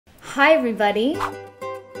Hi everybody!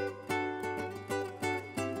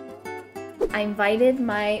 I invited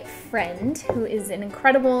my friend, who is an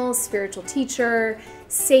incredible spiritual teacher,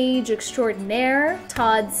 sage extraordinaire,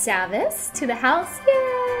 Todd Savvas, to the house.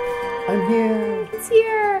 Yay! I'm here. He's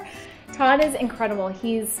here. Todd is incredible.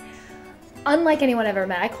 He's unlike anyone I've ever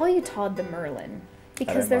met. I call you Todd the Merlin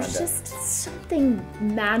because there's just something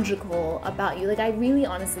magical about you. Like, I really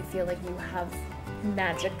honestly feel like you have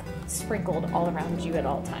magic sprinkled all around you at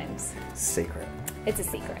all times. Secret. It's a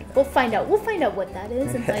secret. We'll find out. We'll find out what that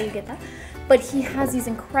is and how you get that. But he has these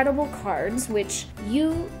incredible cards, which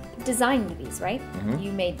you designed these, right? Mm-hmm.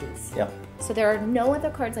 You made these. Yeah. So there are no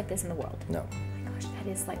other cards like this in the world. No. Oh my gosh, that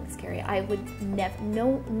is slightly scary. I would never,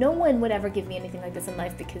 no one would ever give me anything like this in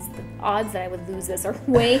life because the odds that I would lose this are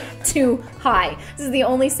way too high. This is the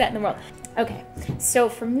only set in the world. Okay, so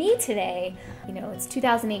for me today, you know, it's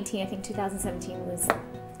 2018. I think 2017 was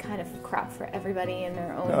kind of crap for everybody in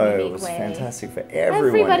their own unique way. It was fantastic for everyone.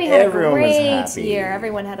 Everybody had everyone a great was happy. year.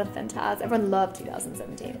 Everyone had a fantastic. Everyone loved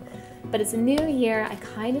 2017. But it's a new year. I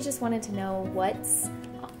kind of just wanted to know what's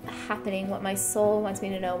happening, what my soul wants me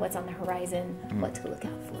to know, what's on the horizon, what to look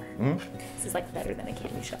out for. This is like better than a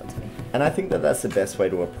candy shop to me. And I think that that's the best way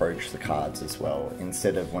to approach the cards as well.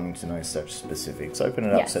 Instead of wanting to know such specifics, open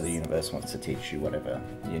it up so the universe wants to teach you whatever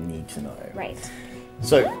you need to know. Right.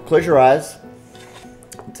 So close your eyes.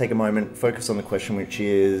 Take a moment, focus on the question, which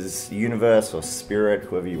is universe or spirit,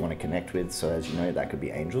 whoever you want to connect with. So as you know, that could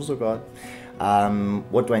be angels or God.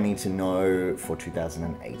 What do I need to know for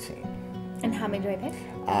 2018? And how many do I pick?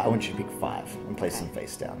 I want you to pick 5 and place them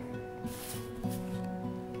face down.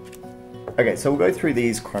 Okay, so we'll go through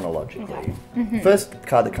these chronologically. First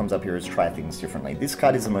card that comes up here is try things differently. This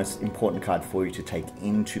card is the most important card for you to take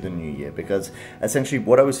into the new year because essentially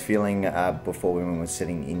what I was feeling before when we were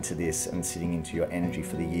sitting into this and sitting into your energy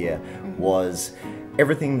for the year was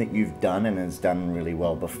everything that you've done and has done really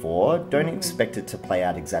well before, don't expect it to play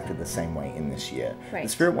out exactly the same way in this year. Right. The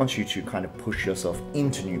Spirit wants you to kind of push yourself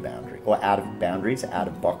into new boundaries, or out of boundaries, out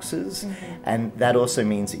of boxes, and that also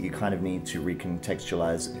means that you kind of need to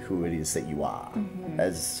recontextualize who it is that you are.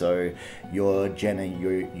 As so, you're Jenna,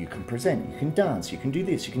 you can present, you can dance, you can do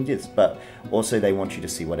this, you can do this, but also they want you to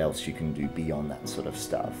see what else you can do beyond that sort of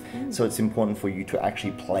stuff. So it's important for you to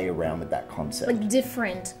actually play around with that concept. Like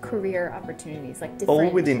different career opportunities, like different... All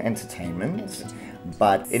within entertainment,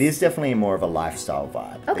 but it is definitely more of a lifestyle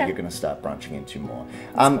vibe that you're going to start branching into more.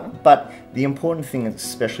 Cool. But the important thing,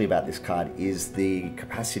 especially about this card, is the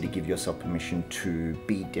capacity to give yourself permission to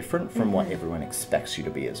be different from what everyone expects you to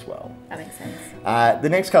be as well. That makes sense. The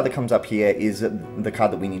next card that comes up here is the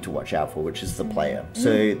card that we need to watch out for, which is the player.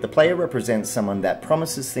 So the player represents someone that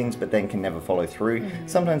promises things but then can never follow through.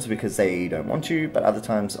 Sometimes because they don't want to, but other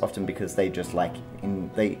times often because they just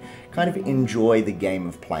they kind of enjoy the game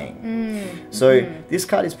of playing. So this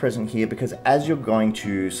card is present here because as you're going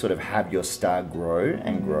to sort of have your star grow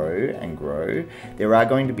and grow and grow, there are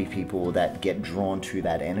going to be people that get drawn to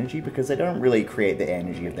that energy because they don't really create the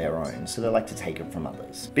energy of their own. So they like to take it from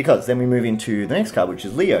others. Because then we move into the next card, which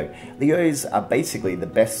is Leo. Leos are basically the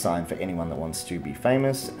best sign for anyone that wants to be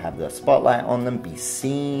famous, have the spotlight on them, be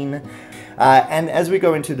seen. And as we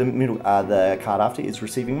go into the middle, the card after is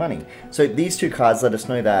receiving money. So these two cards let us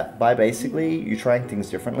know that by basically you trying things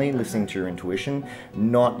differently, listening to your intuition,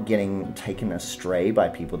 not getting taken astray by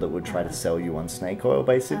people that would try to sell you on snake oil,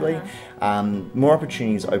 basically. More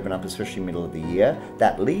opportunities open up, especially middle of the year.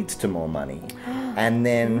 That leads to more money. And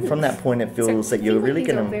then from that point, it feels that you're really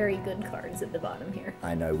going to... These are very good cards at the bottom here.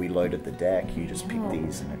 I know, we loaded the deck. You just picked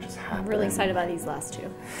these and it just happened. I'm really excited about these last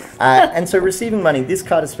two. And so receiving money, this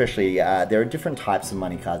card especially, there are different types of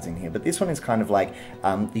money cards in here, but this one is kind of like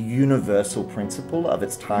the universal principle of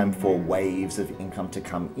it's time for waves of income to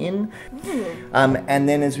come in. And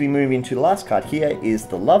then as we move into the last card here is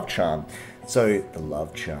the love charm. So the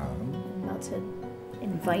love charm. I'm about to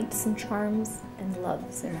invite some charms and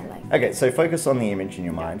loves in my life. Okay, so focus on the image in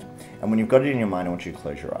your mind. And when you've got it in your mind, I want you to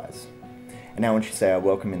close your eyes. And now I want you to say, I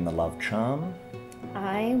welcome in the love charm.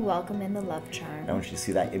 I welcome in the love charm. I want you to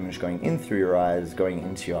see that image going in through your eyes, going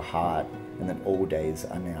into your heart, and that all days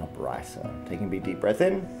are now brighter. Taking a big deep breath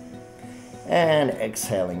in, and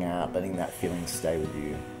exhaling out, letting that feeling stay with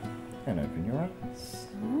you. And open your eyes.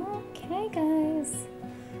 Okay, guys.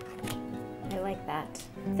 I like that.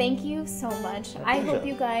 Thank you so much. I hope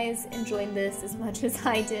you guys enjoyed this as much as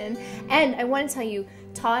I did. And I want to tell you,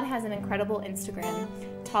 Todd has an incredible Instagram,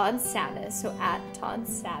 Todd Savvas. So at Todd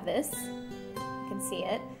Savvas, you can see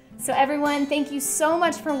it. So everyone, thank you so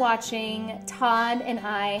much for watching. Todd and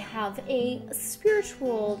I have a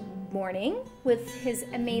spiritual morning with his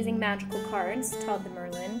amazing magical cards, Todd the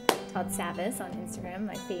Merlin. Todd Savvas on Instagram,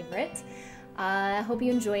 my favorite. I hope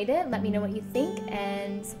you enjoyed it. Let me know what you think,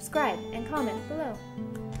 and subscribe and comment below.